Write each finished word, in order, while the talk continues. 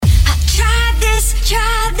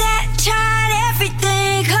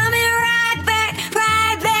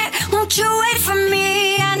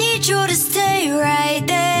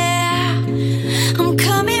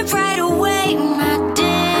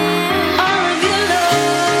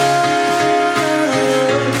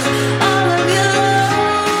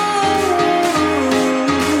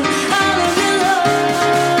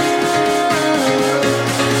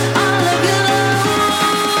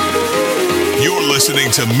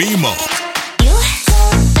to Mimo.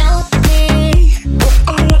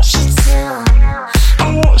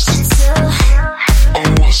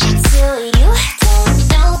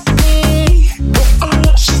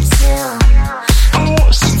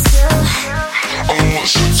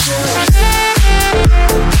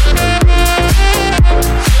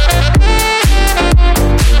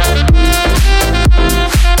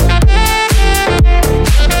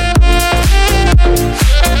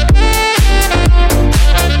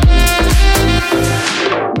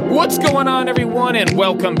 And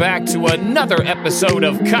welcome back to another episode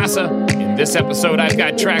of Casa. In this episode, I've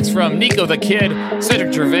got tracks from Nico the Kid,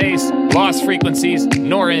 Cedric Gervais, Lost Frequencies,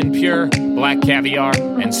 Nora En Pure, Black Caviar,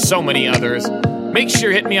 and so many others. Make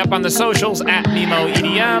sure you hit me up on the socials at Mimo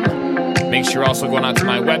EDM. Make sure you're also going out to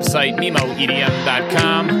my website,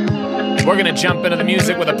 MimoEDM.com. We're going to jump into the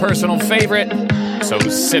music with a personal favorite, so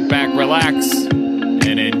sit back, relax,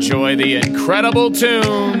 and enjoy the incredible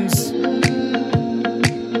tunes.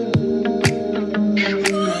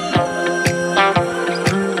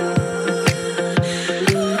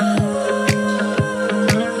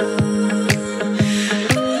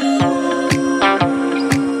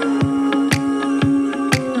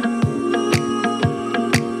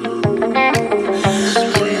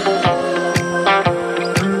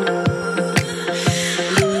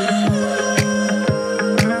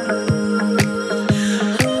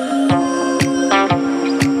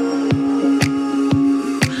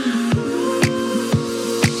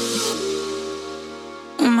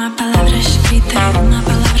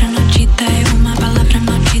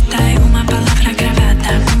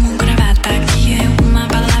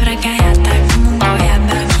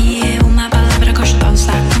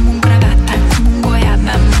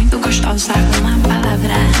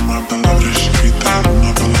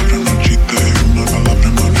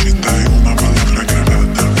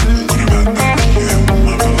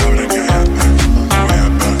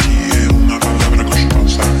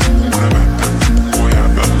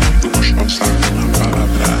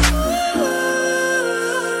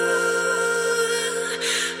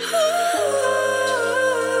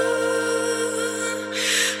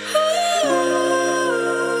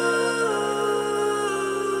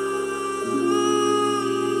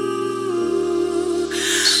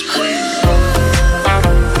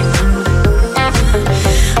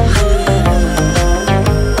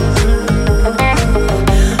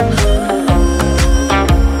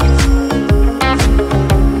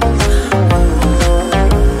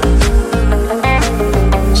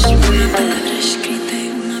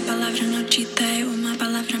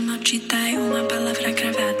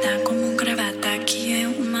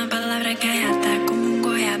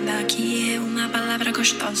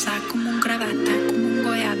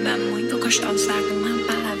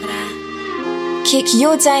 Kick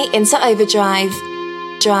your day into overdrive.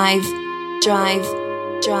 Drive, drive,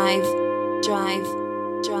 drive, drive, drive,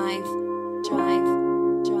 drive, drive,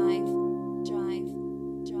 drive,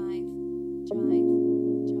 drive, drive,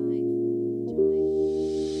 drive.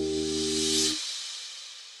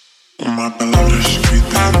 Uma palavra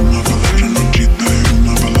escrita, uma palavra não dita,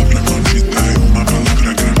 uma palavra maldita, uma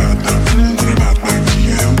palavra gravada, gravada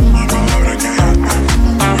que é uma palavra gaiata,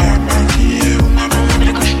 goiaba que é uma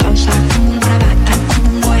palavra gostosa, gravata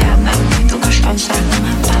como goiaba, muito gostosa,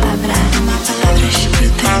 uma palavra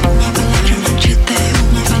escrita, uma palavra não dita,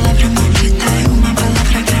 uma palavra maldita, uma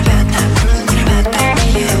palavra gravada, gravata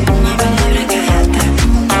que é uma palavra gaiata,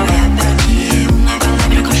 como goiaba que é uma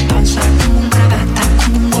palavra gostosa, como gravata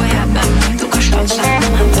como goiaba, muito gostosa,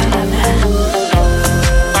 uma palavra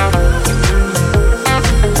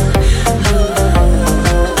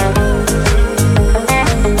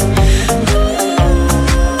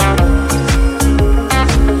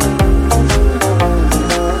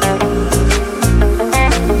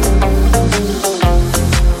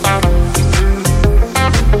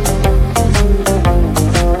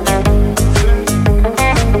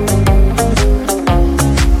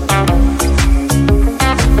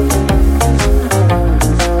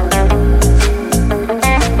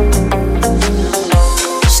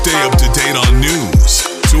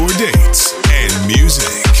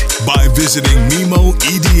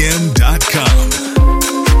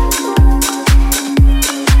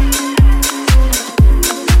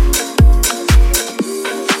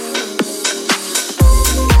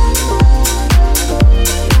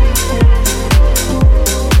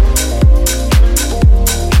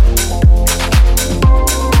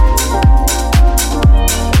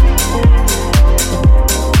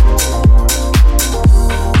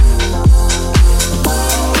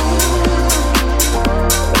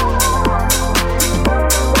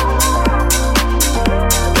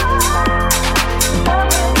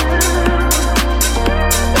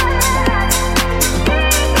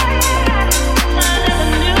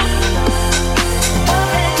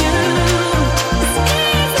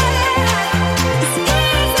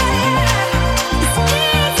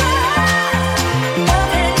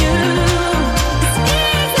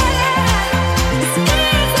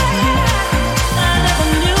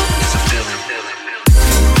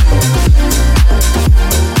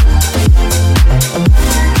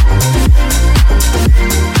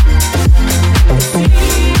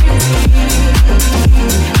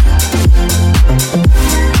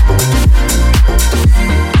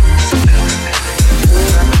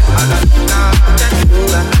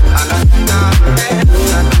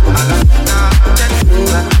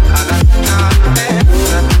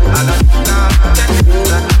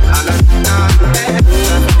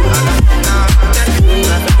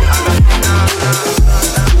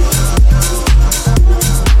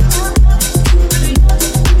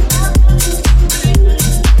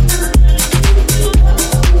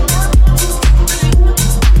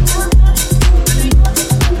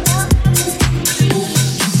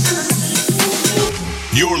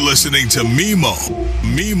listening to Mimo.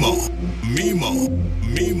 Mimo. Mimo.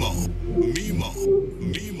 Mimo. Mimo.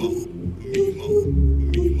 Mimo. Mimo.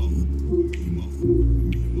 Mimo.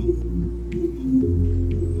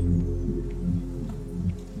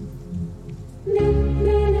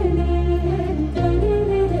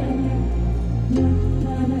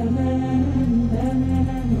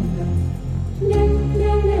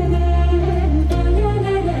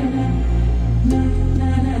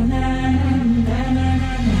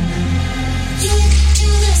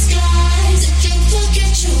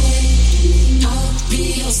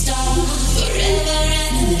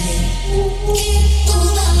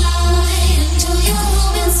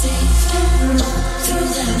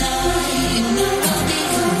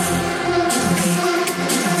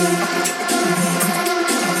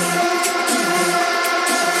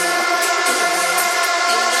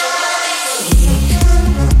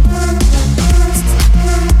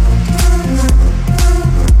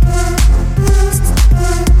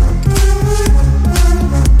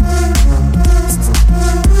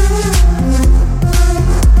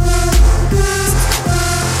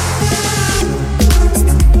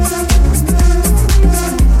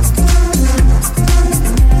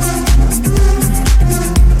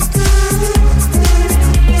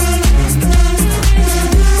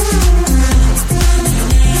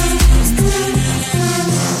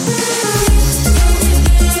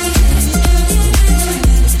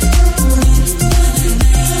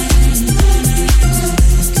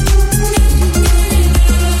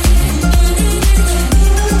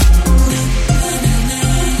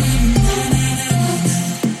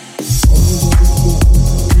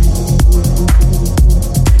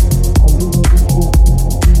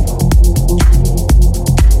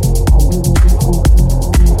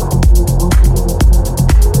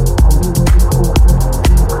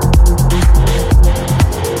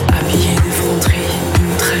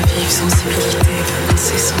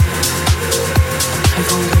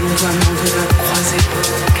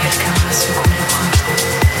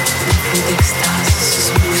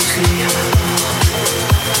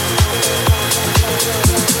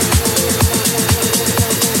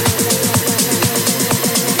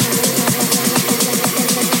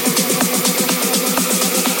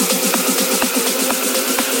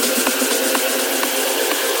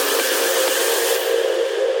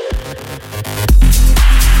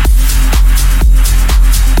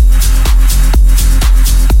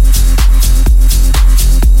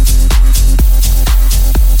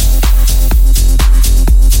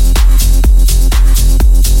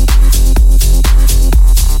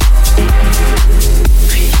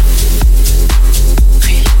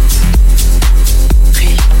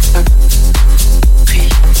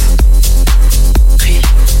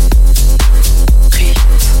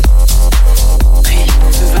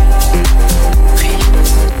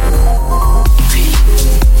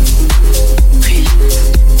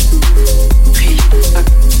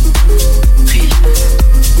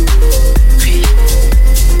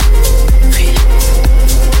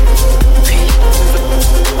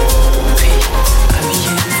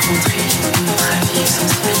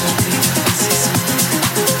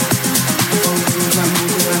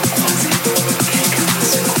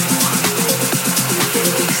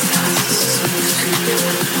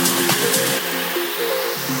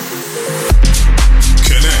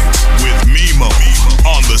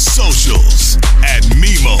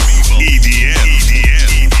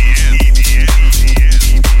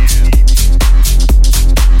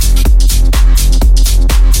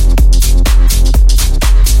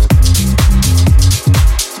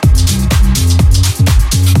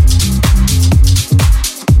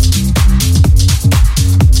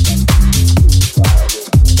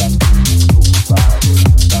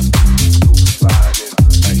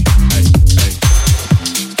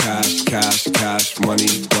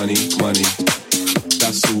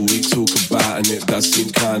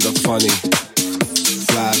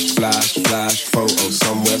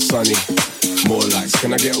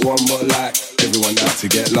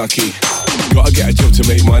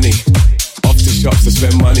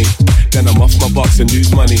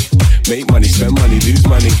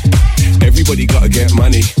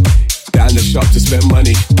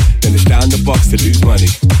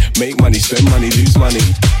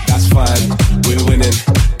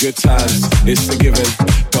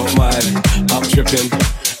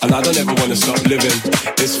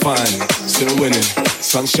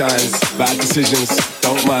 Sun shines, bad decisions,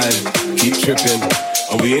 don't mind, keep tripping,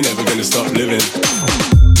 and we ain't ever gonna stop living.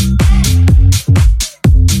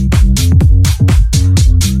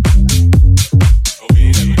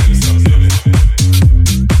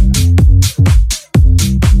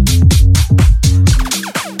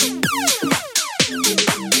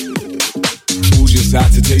 just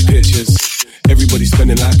out to take pictures. Everybody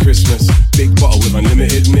spending like Christmas. Big bottle with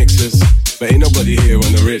unlimited mixers. But ain't nobody here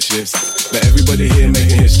on the riches. But everybody here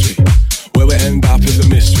making history. Where we end up is a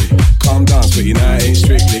mystery. Calm down, sweetie, now it ain't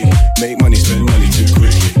strictly. Make money, spend money too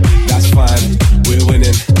quickly. That's fine, we're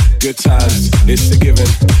winning. Good times, it's a given.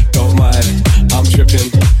 Don't mind, I'm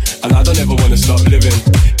tripping. And I don't ever wanna stop living.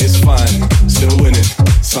 It's fine, still winning.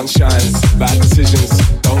 Sun shines, bad decisions.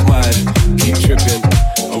 Don't mind, keep tripping.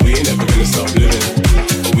 And we ain't ever gonna stop living.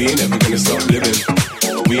 And we ain't ever gonna stop living.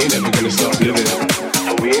 And we ain't ever gonna stop living.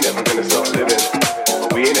 And we ain't ever gonna stop living.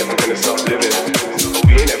 And we ain't ever gonna stop living. And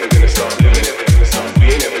we ain't ever gonna stop living.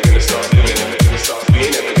 We ain't ever gonna stop living. We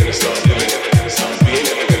ain't ever gonna stop living. We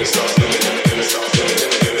ain't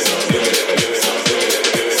ever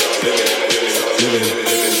gonna stop living.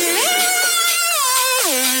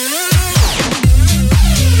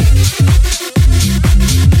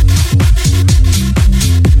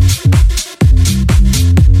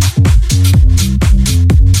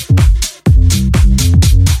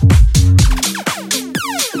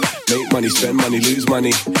 Make money, spend money, lose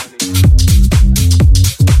money.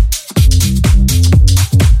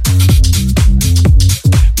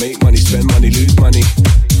 Make money, spend money, lose money.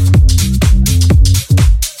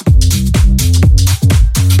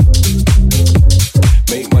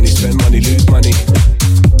 Make money, spend money, lose money.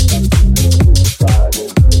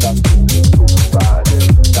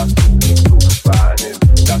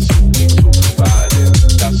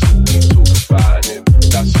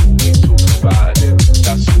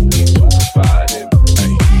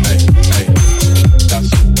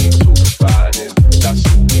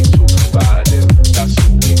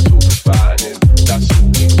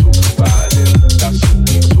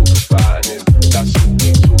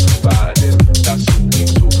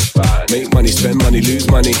 Spend money, lose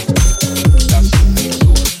money.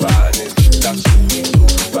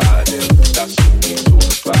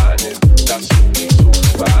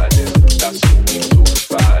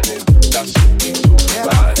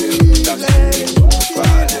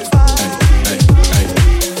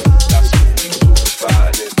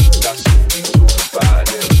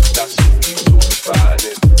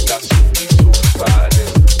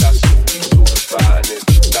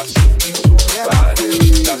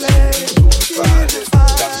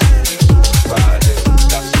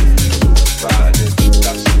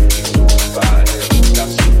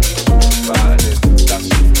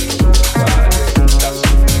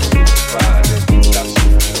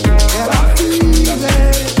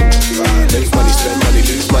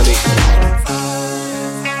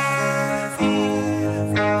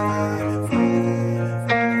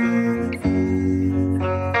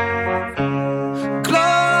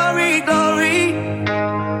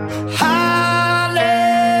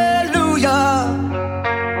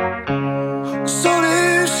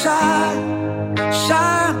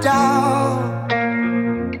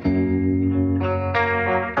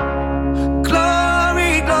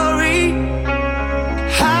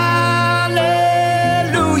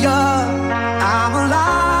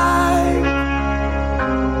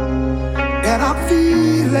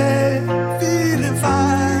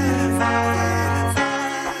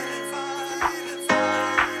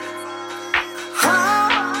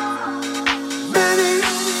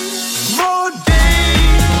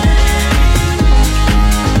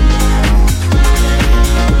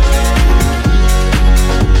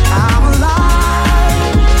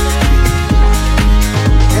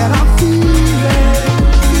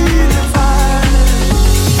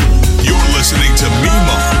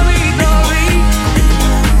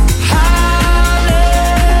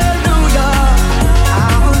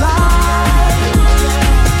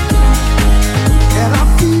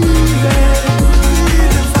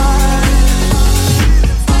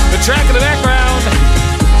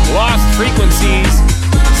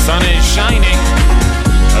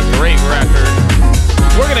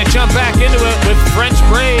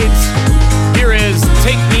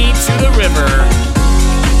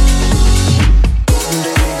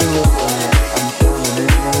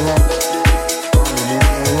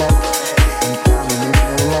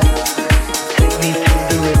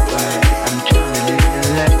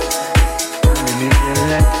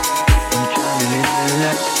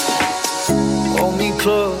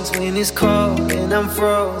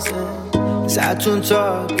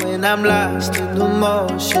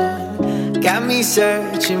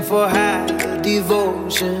 Searching for higher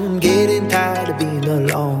devotion, getting tired of being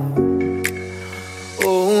alone.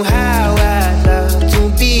 Oh, how I'd love to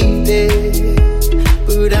be there,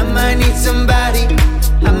 but I might need somebody.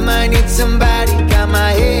 I might need somebody. Got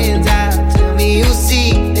my hands out, tell me you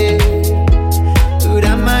see it, but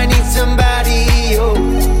I might need somebody. Oh,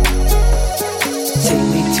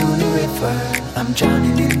 I'm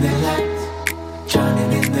drowning in the lights,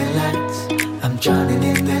 drowning in the lights. I'm drowning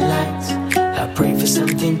in the lights. I pray for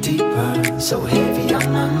something deeper. So heavy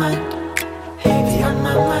on my mind, heavy on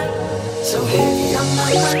my mind, so heavy on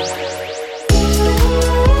my mind.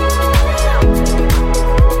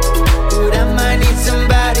 But I might need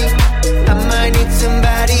somebody, I might need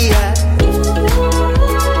somebody, yeah.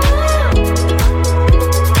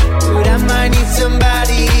 But I might need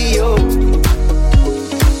somebody, yo.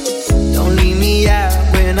 Don't leave me out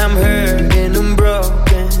when I'm hurt and I'm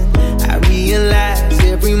broken. I realize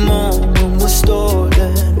every moment was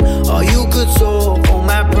stolen. All you could solve all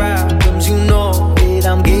my problems, you know it.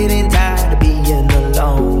 I'm getting tired of being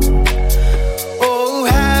alone. Oh,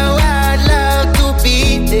 how I'd love to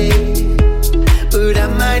be there, but I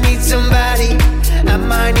might need somebody, I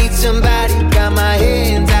might need somebody. Got my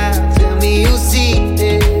hands out, tell me you see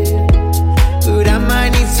it, but I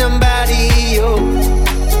might need somebody, yo.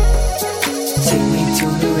 Take me to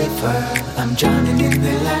the river, I'm drowning in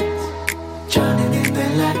the lights, drowning in the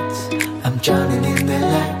lights. I'm drowning in the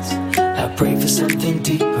lights. I pray for something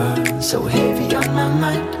deeper. So heavy on my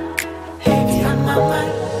mind, heavy on my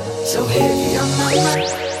mind, so heavy on my mind.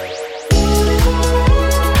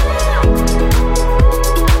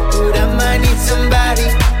 But I might need somebody,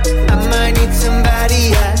 I might need somebody,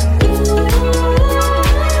 yeah.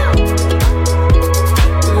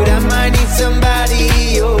 But I might need somebody,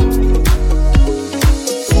 yo.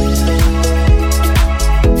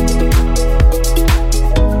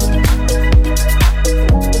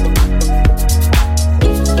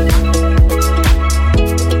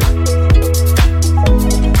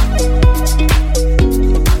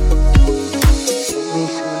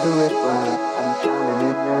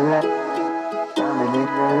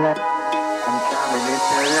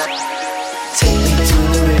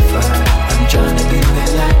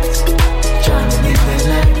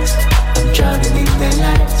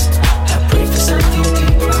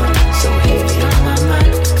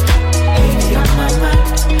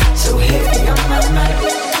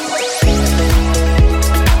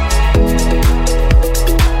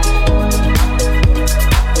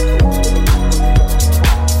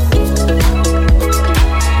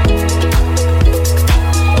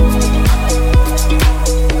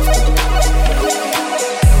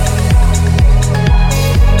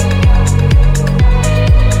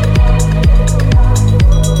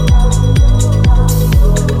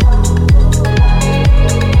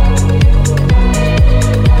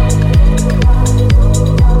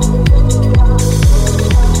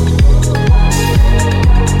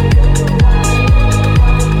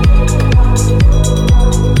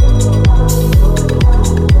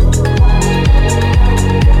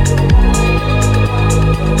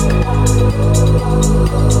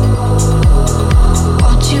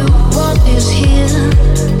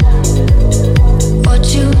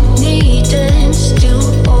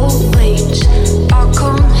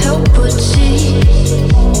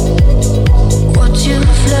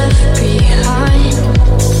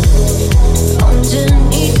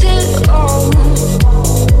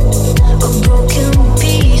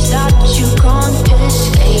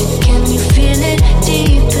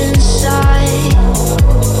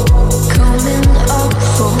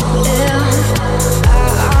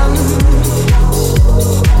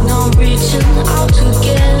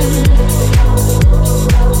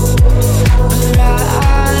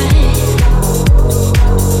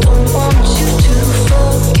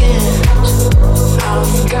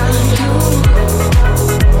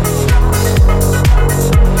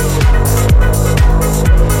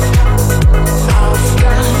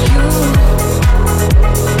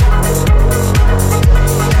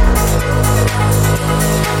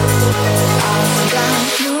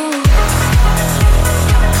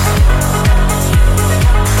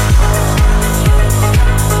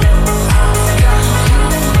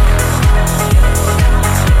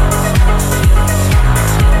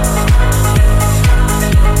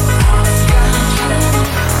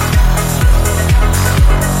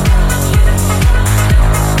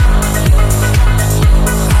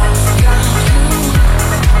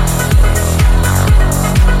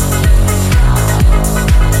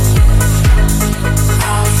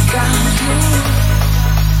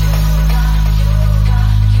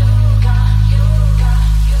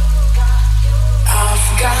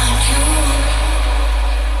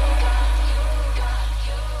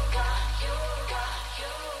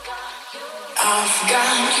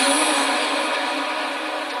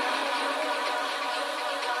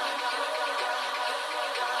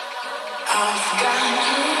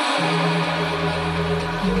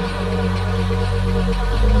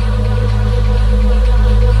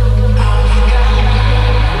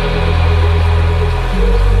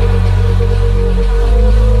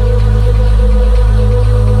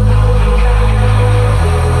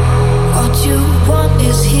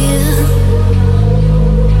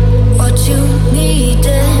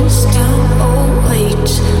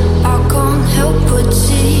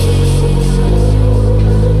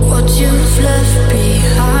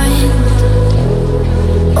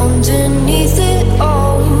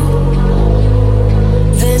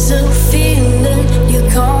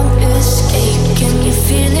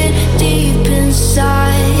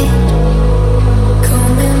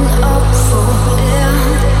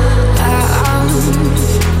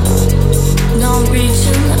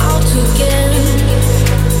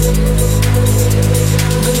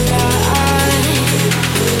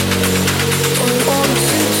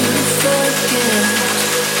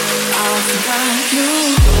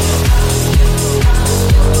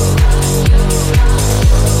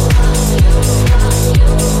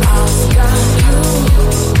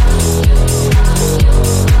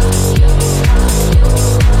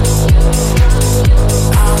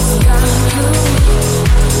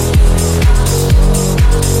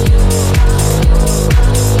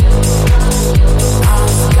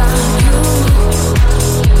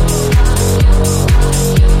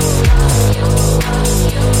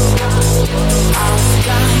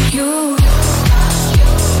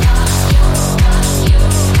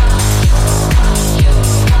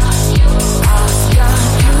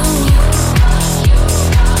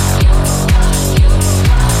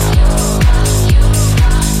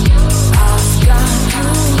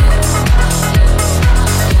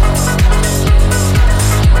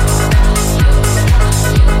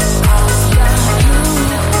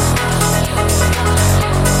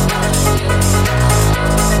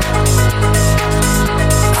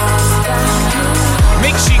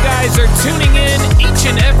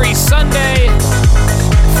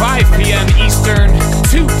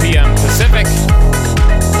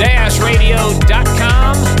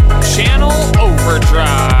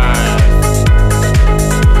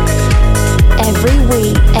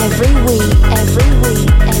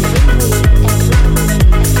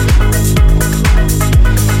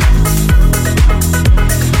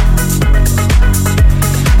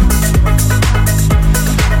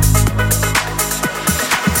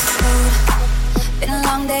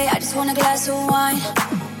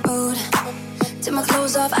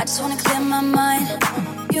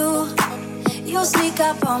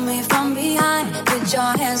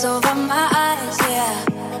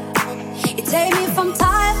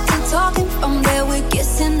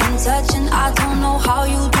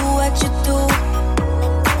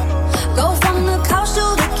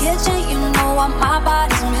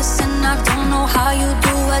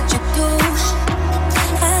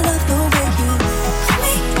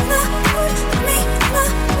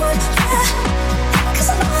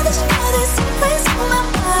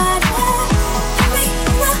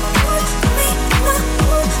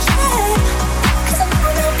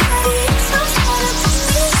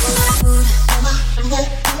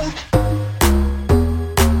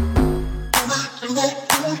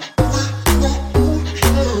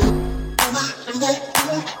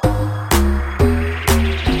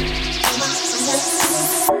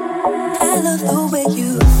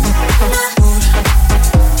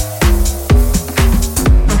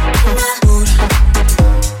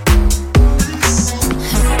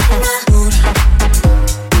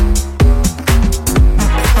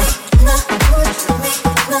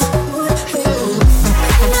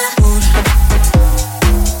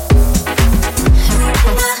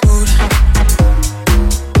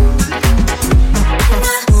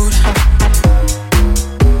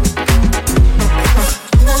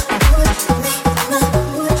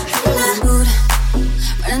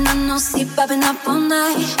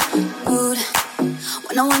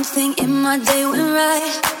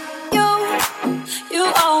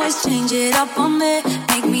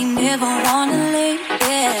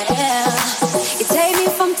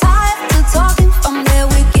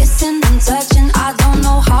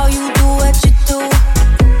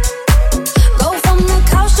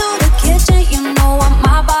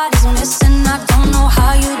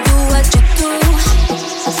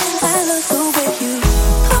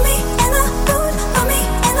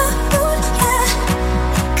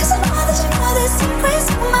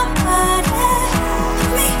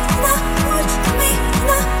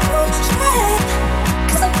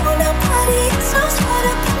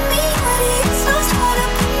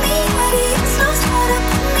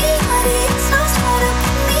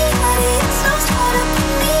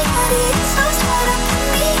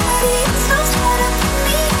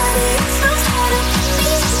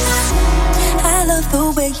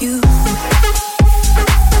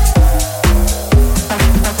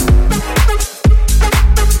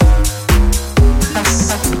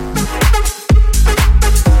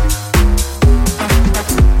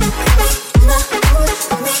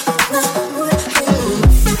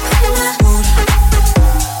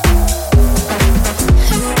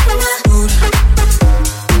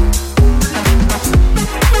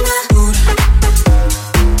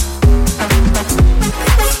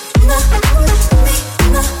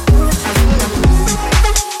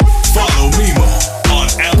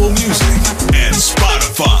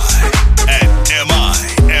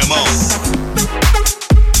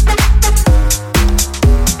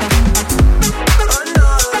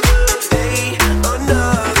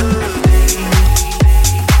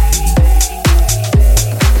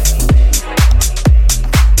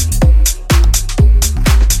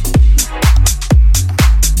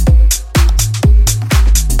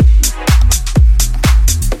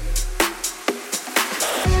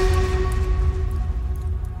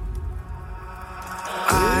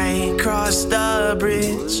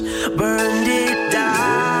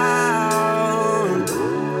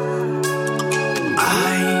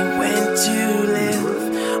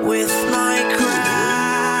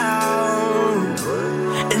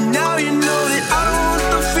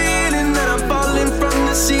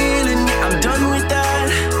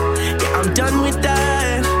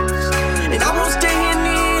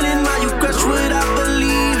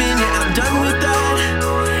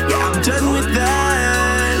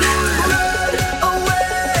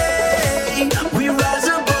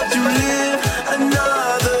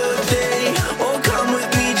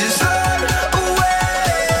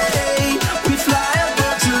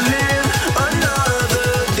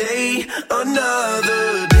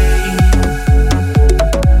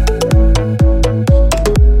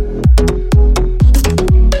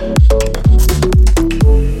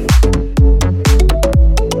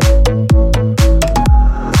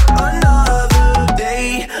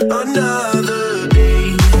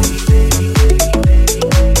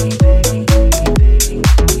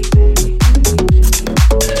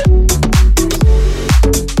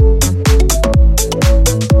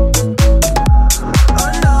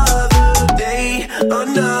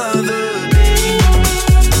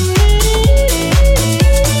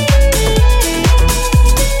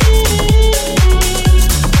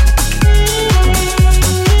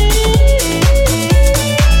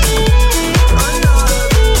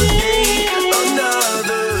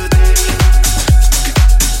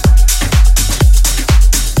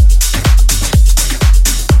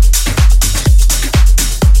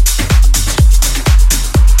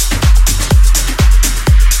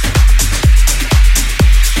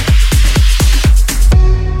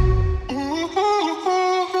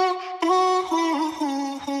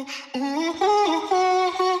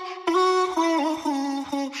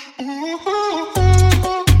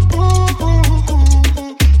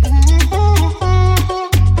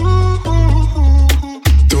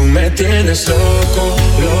 Tienes loco,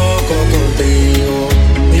 loco contigo.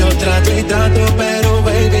 Yo trato y trato, pero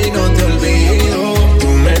baby no te olvido. Tú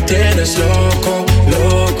me tienes loco,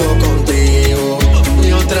 loco contigo.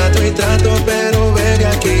 Yo trato y trato, pero baby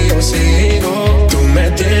aquí yo sigo. Tú me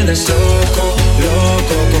tienes loco,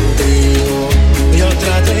 loco contigo. Yo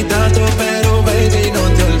trato y trato, pero baby no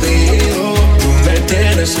te olvido. Tú me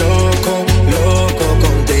tienes loco, loco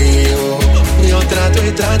contigo. Yo trato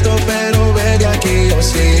y trato, pero baby aquí yo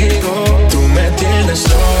sigo. Tú me tienes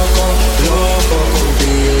loco, loco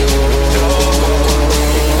contigo, loco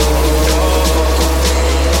contigo, loco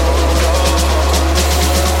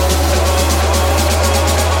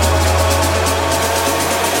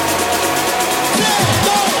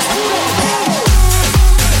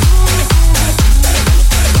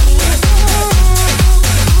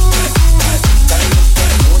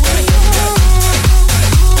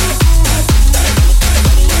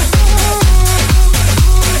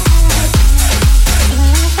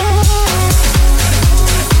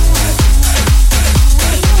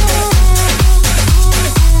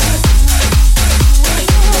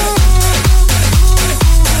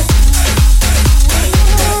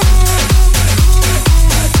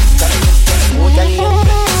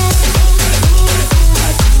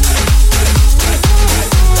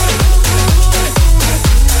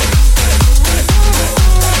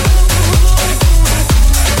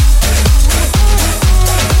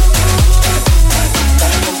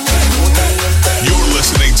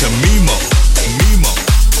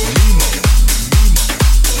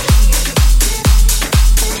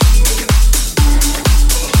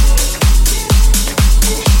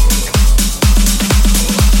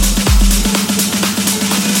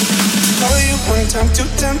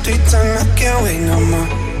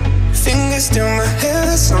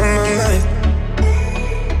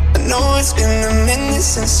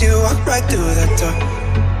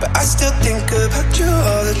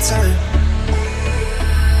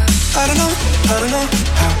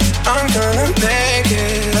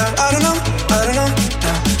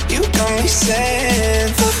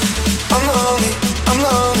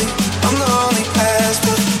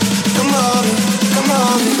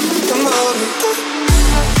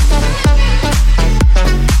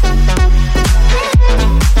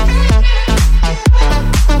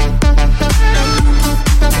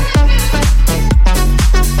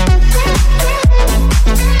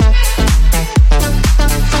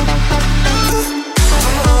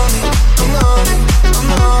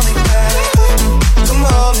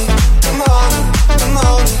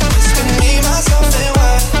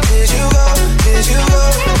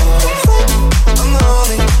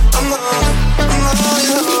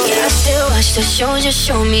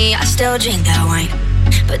drink that wine,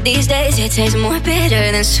 but these days it tastes more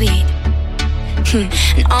bitter than sweet. And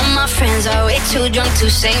all my friends are way too drunk to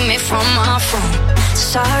save me from my phone.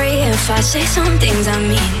 Sorry if I say some things I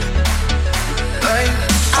mean.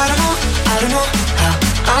 I don't know how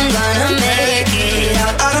I'm gonna make it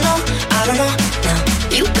out. I don't know now.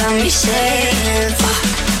 You got me saying fuck.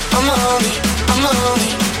 I'm lonely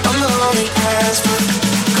as fuck.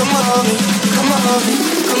 Come on me.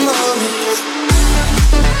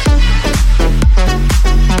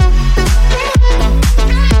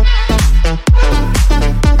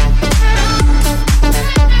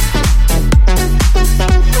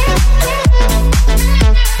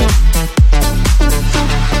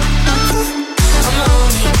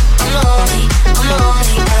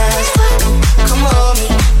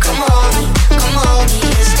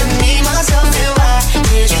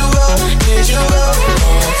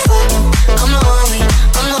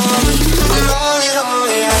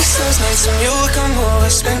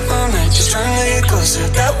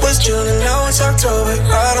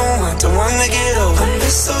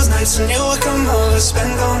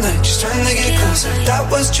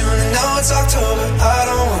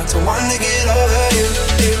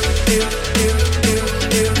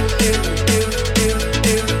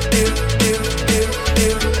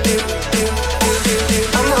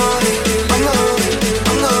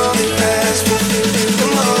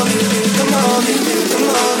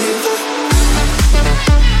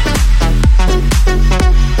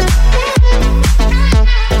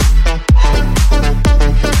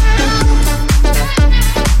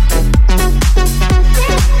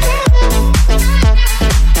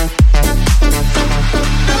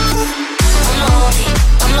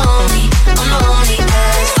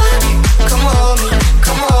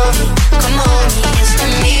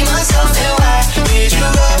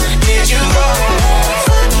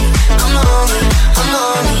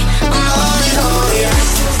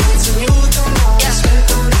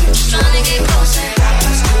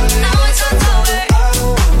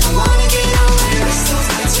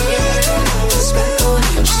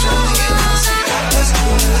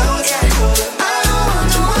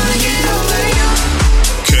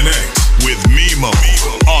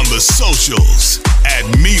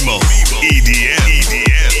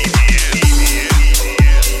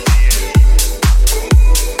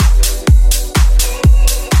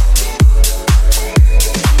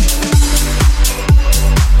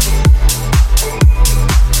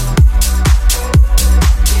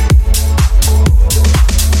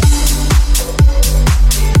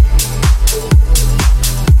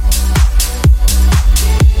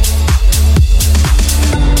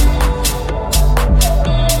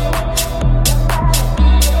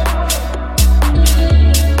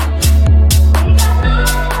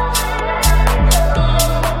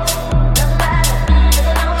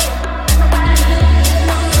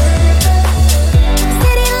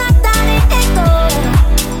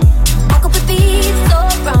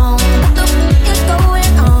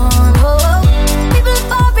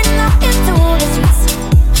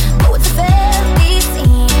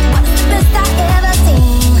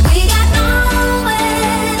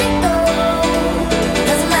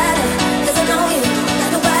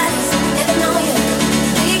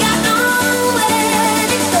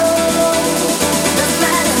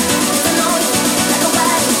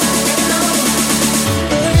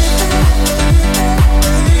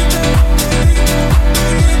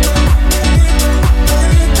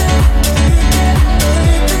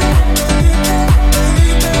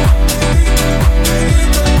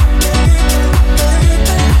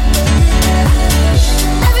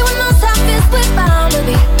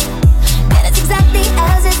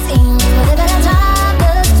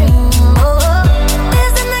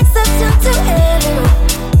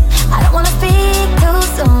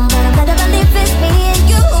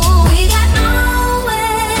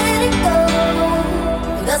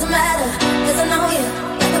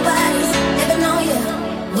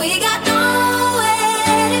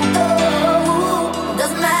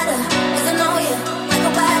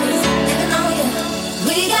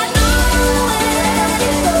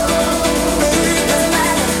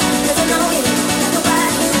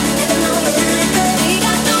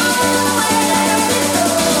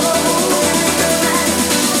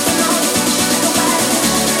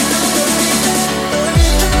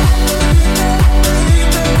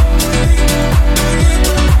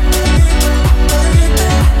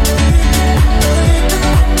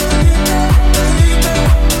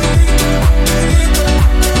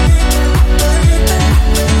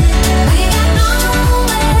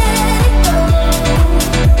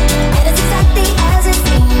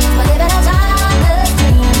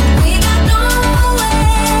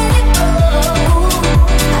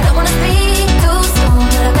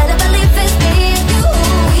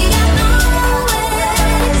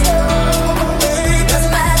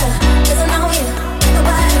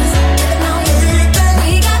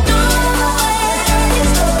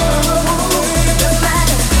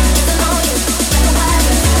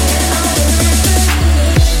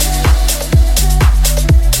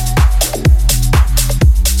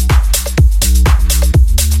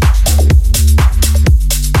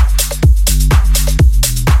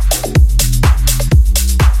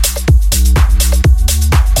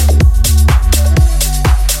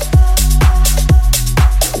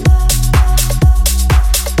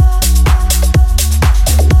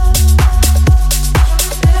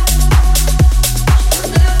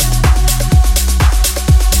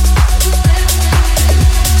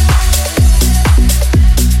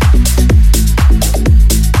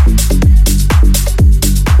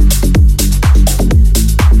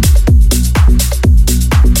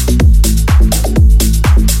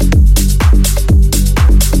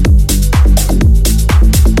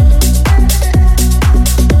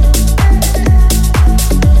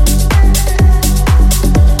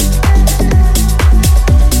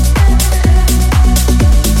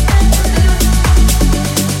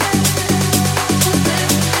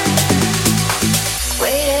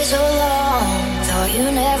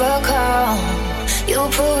 calm. You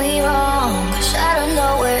prove me wrong, 'cause out of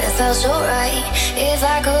nowhere it felt so right. If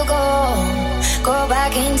I could go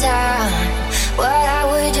back in time, what I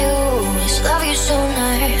would do is love you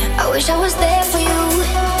sooner. I wish I was there for you.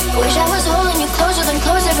 I wish I was holding you closer than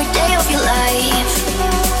close every day of your life.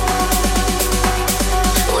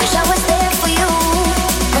 I wish I was there for you,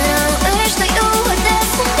 and I wish that you were there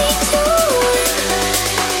for me too.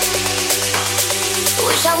 I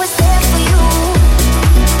wish I was there for you.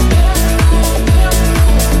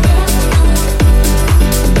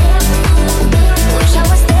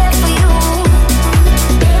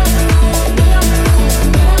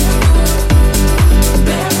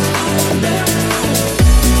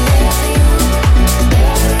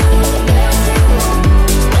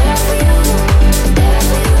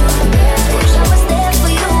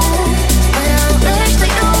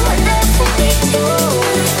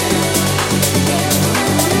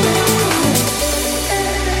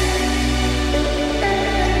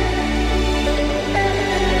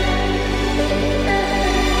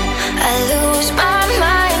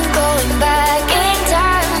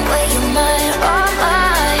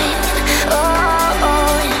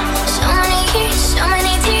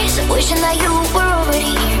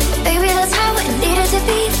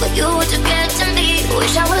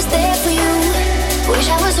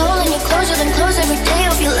 Closer than close every day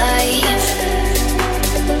of your life.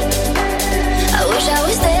 I wish I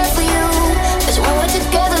was there for you, 'cause when we're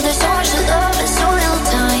together there's so much to love and so little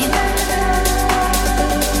time.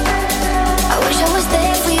 I wish I was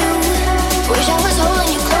there for you. Wish I was holding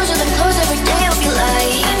you closer than close every day of your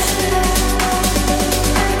life.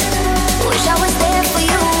 Wish I was there for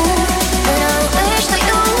you, and I wish that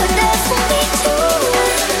you were there for me too.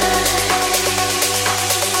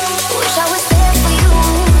 Wish I was there for you.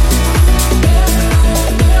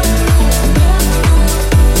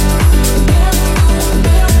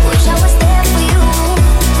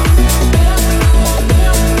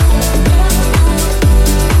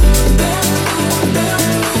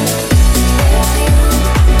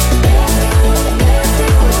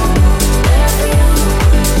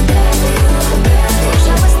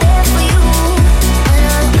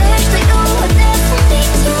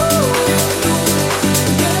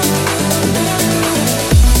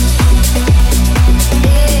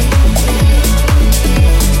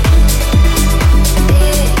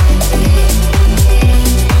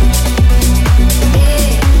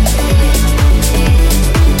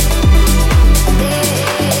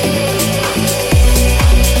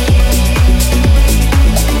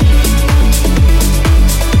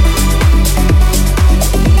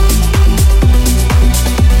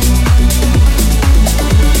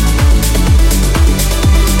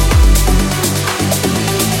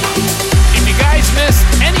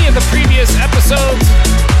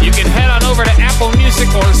 You can head on over to Apple Music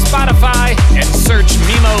or Spotify and search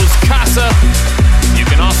Mimo's Casa. You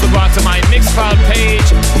can also go out to my Mixcloud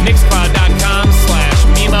page,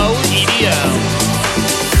 mixcloud.com/MimoEDM.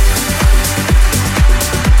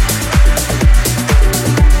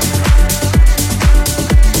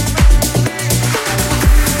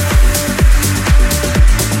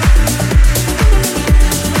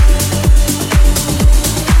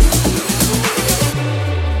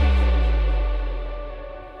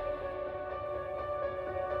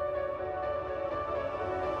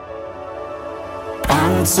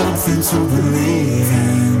 Something to believe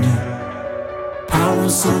in. I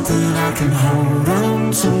want something I can hold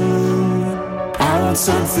on to. I want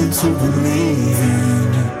something to believe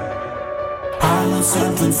in. I want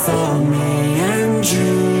something for me and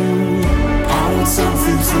you. I want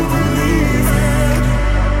something to believe in.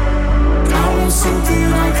 I want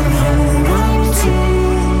something I can hold on to.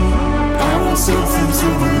 I want something to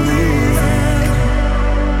believe in.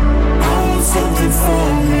 I want something for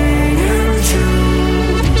me and you.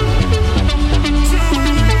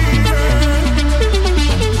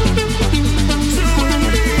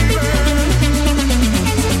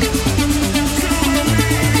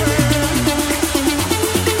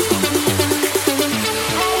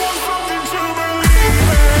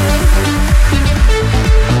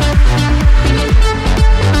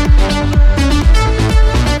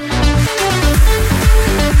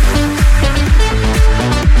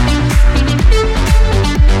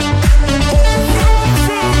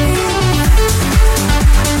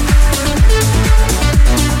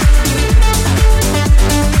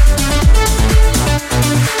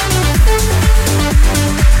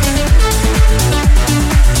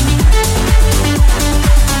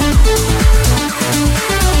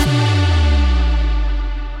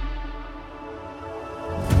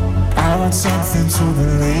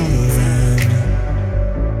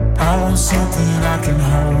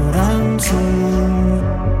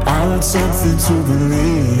 want something to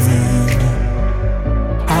believe in.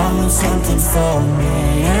 I want something for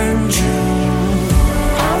me and you.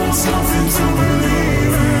 I want something to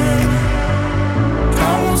believe in.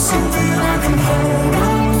 I want something I can hold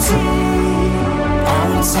on to. I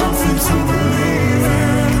want something to believe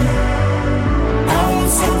in. I want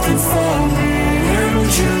something for me and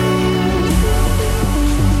you.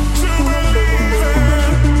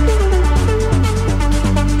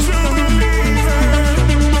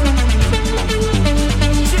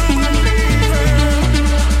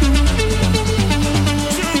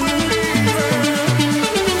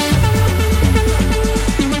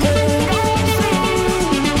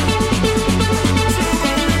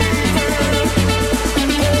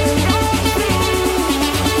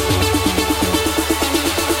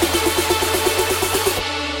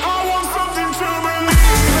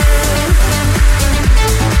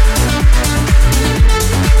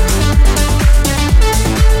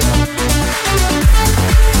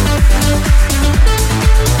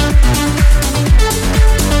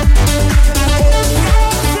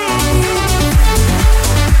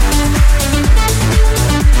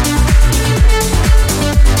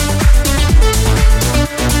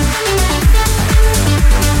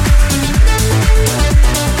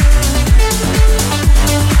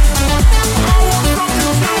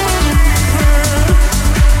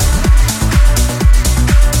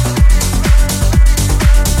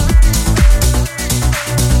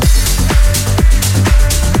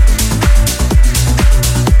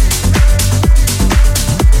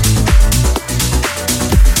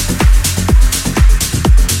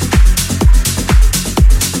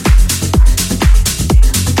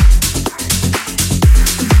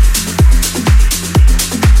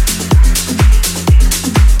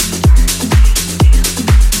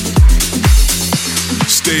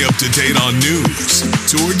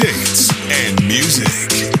 Tour dates, and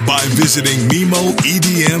music by visiting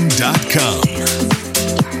MimoEDM.com.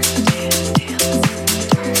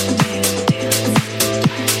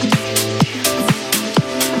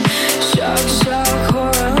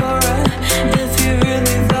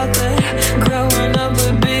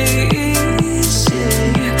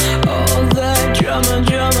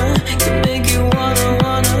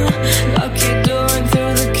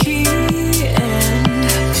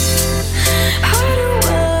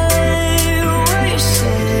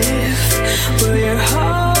 Your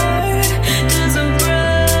heart doesn't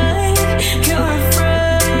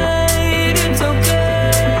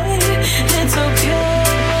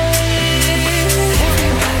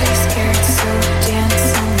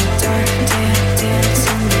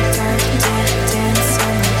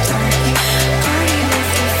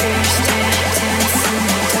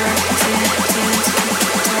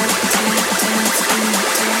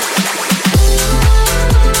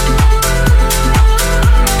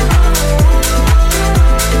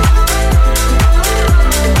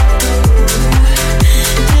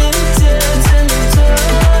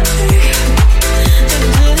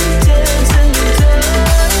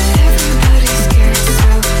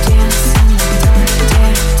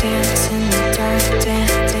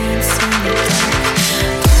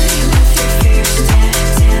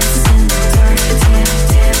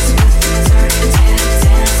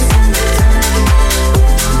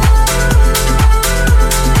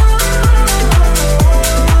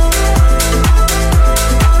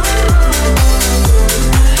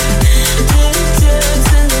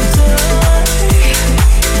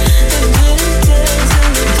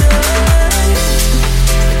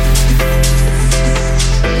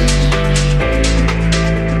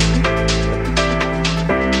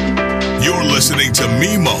listening to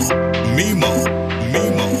Mimo.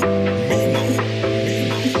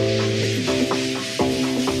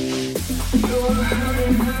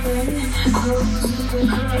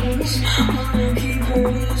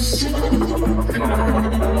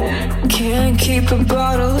 Can't keep a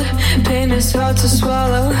bottle, pain is hard to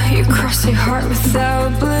swallow. You cross your heart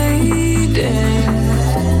without bleeding.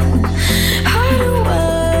 Hide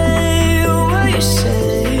away where you're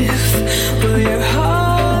safe, where your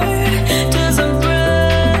heart doesn't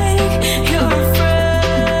break. You're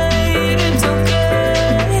afraid, it's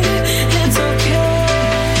okay, it's okay.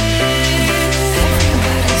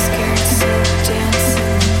 Everybody's scared, so dance in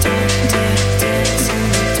the dark, dance in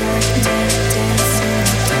the dark, dance in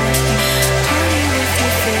the dark. Party with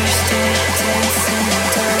your fears, dance in the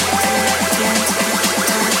dark, dance in the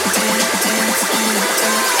dark, dance in the dark.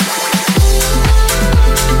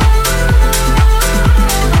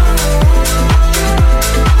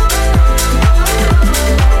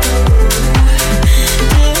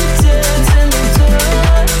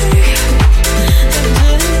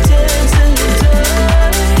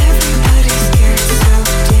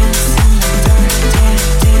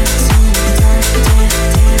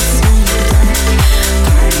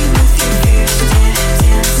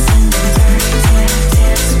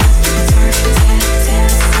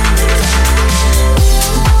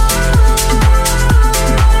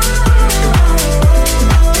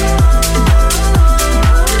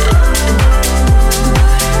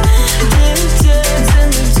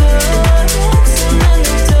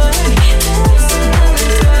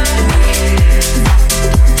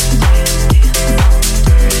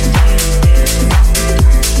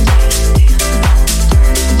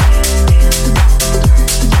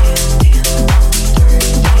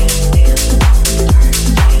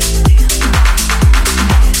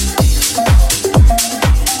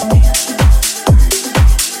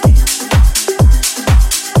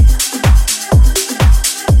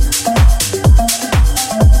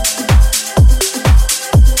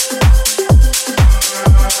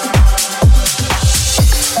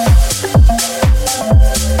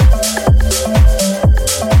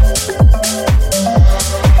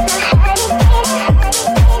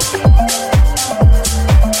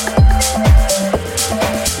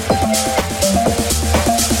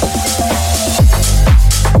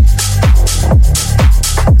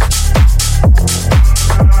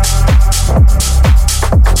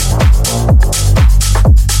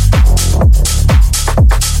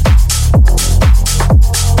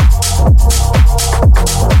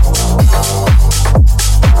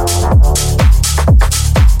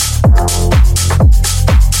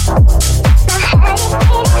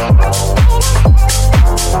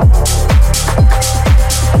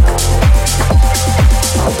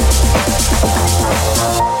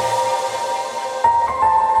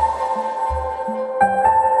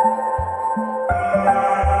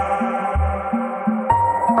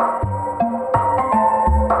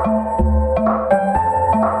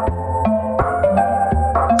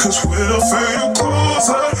 'Cause when I feel you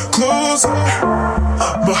closer, closer,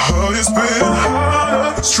 my heart is beating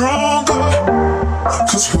harder, stronger.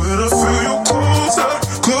 'Cause when I feel you closer,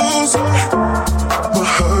 closer, my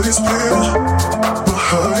heart is beating, my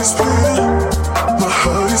heart is beating, my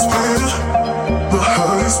heart is beating, my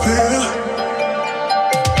heart is beating.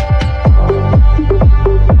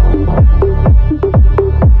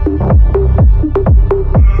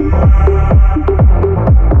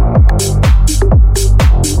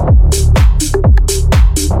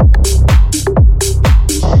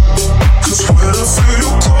 'Cause when I feel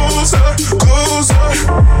you closer, closer,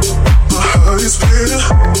 my heart is beating,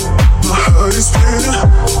 my heart is beating.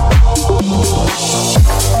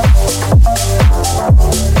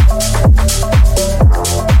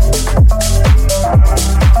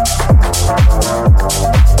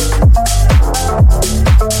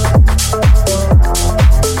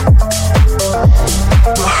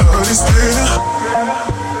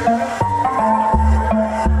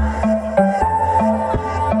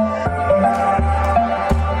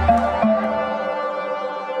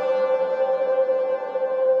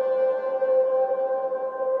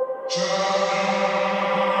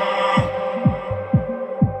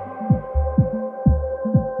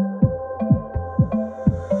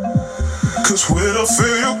 Cause when I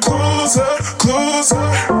feel you closer, closer,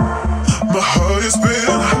 my heart is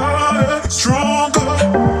beating harder, stronger.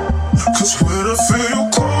 Cause when I feel you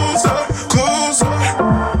closer, closer,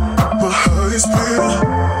 my heart is beating,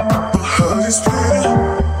 my heart is beating,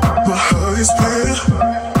 my heart is beating,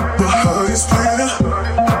 my heart is beating,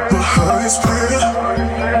 my heart is beating.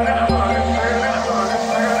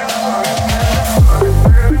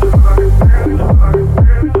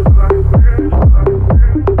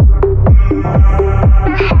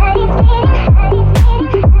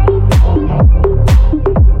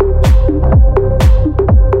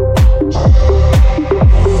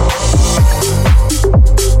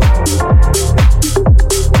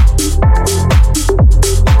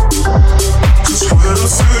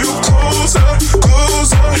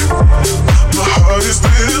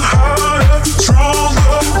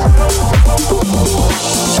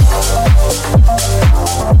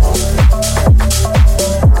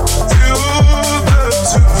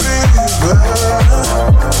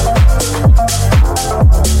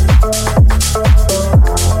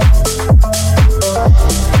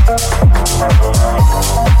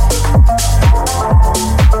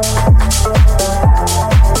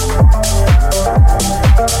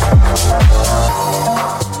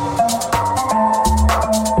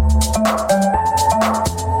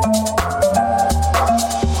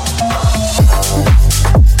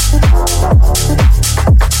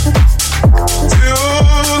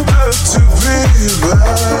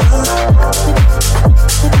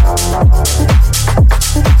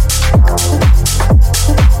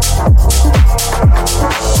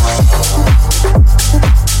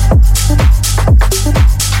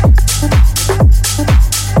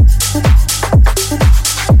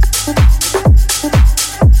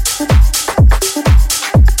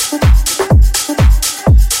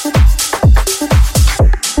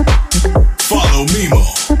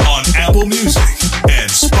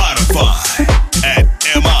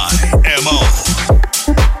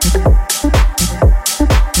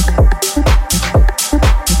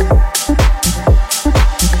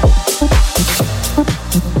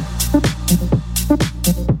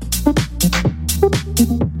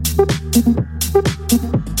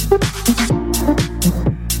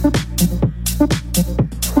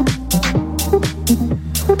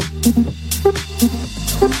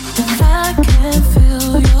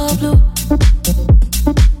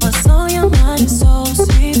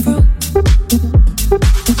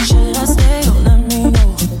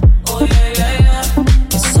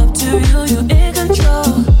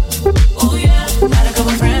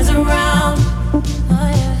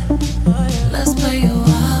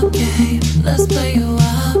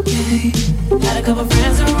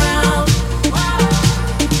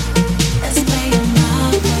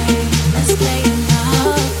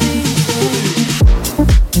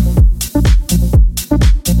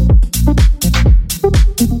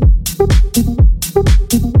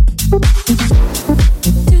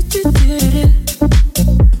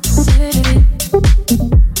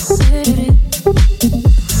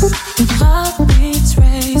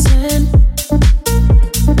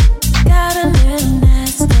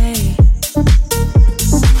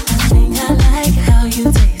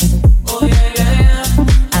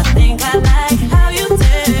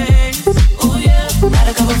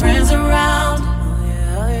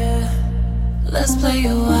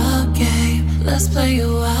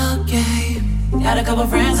 Got a couple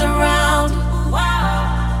friends around.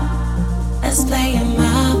 Wow. Let's play it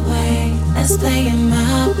my way. Let's play it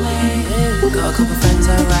my way. Got a couple friends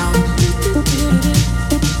around.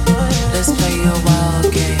 Let's play your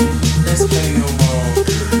wild game. Let's play your wild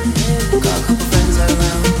game. Got a couple friends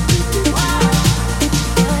around.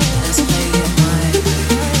 Let's play it my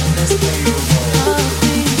way. Let's play your wild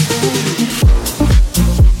game.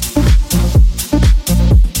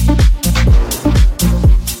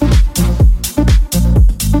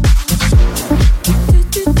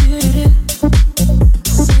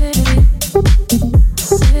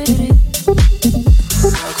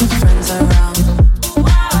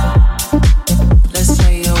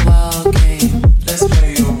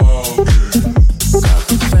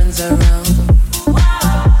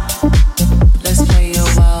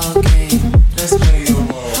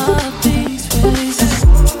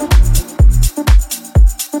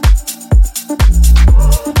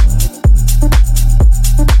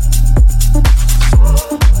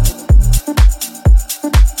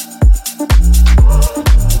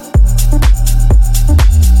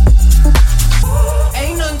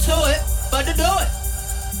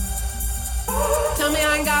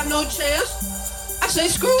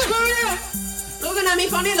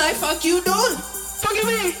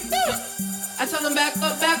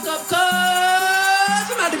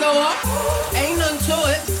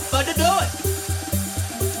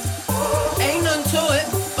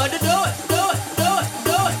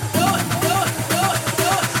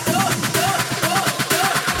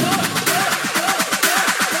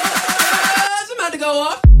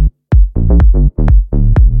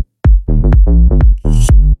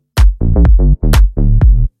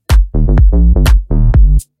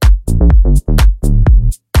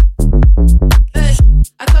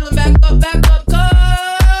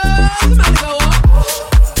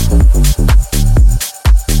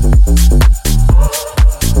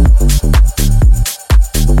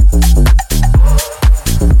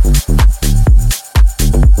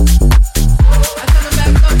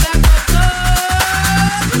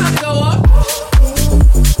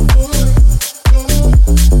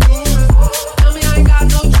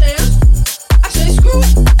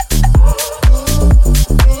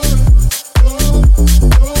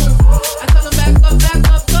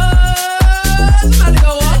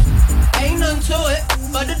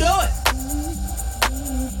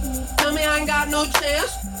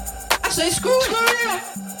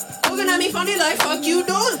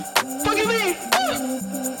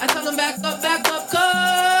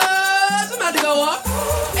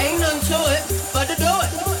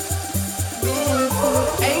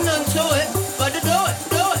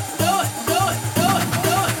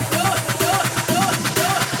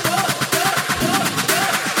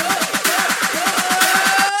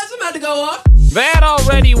 That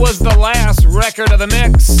already was the last record of the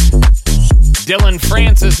mix. Dylan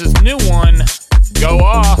Francis's new one, Go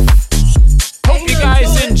Off. Hope you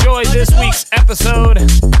guys enjoyed this week's episode.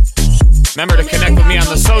 Remember to connect with me on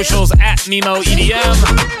the socials at MimoEDM.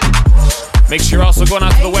 Make sure you're also going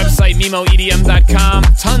out to the website, MimoEDM.com.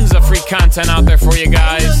 Tons of free content out there for you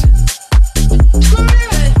guys.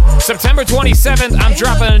 September 27th, I'm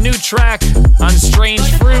dropping a new track on Strange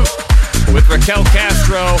Fruit with Raquel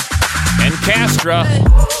Castro and Castra.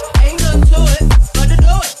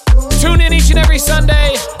 Tune in each and every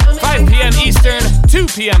Sunday, 5 p.m. Eastern, 2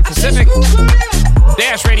 p.m. Pacific.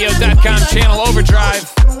 DashRadio.com channel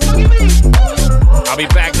Overdrive. I'll be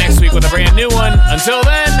back next week with a brand new one. Until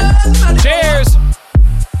then, cheers!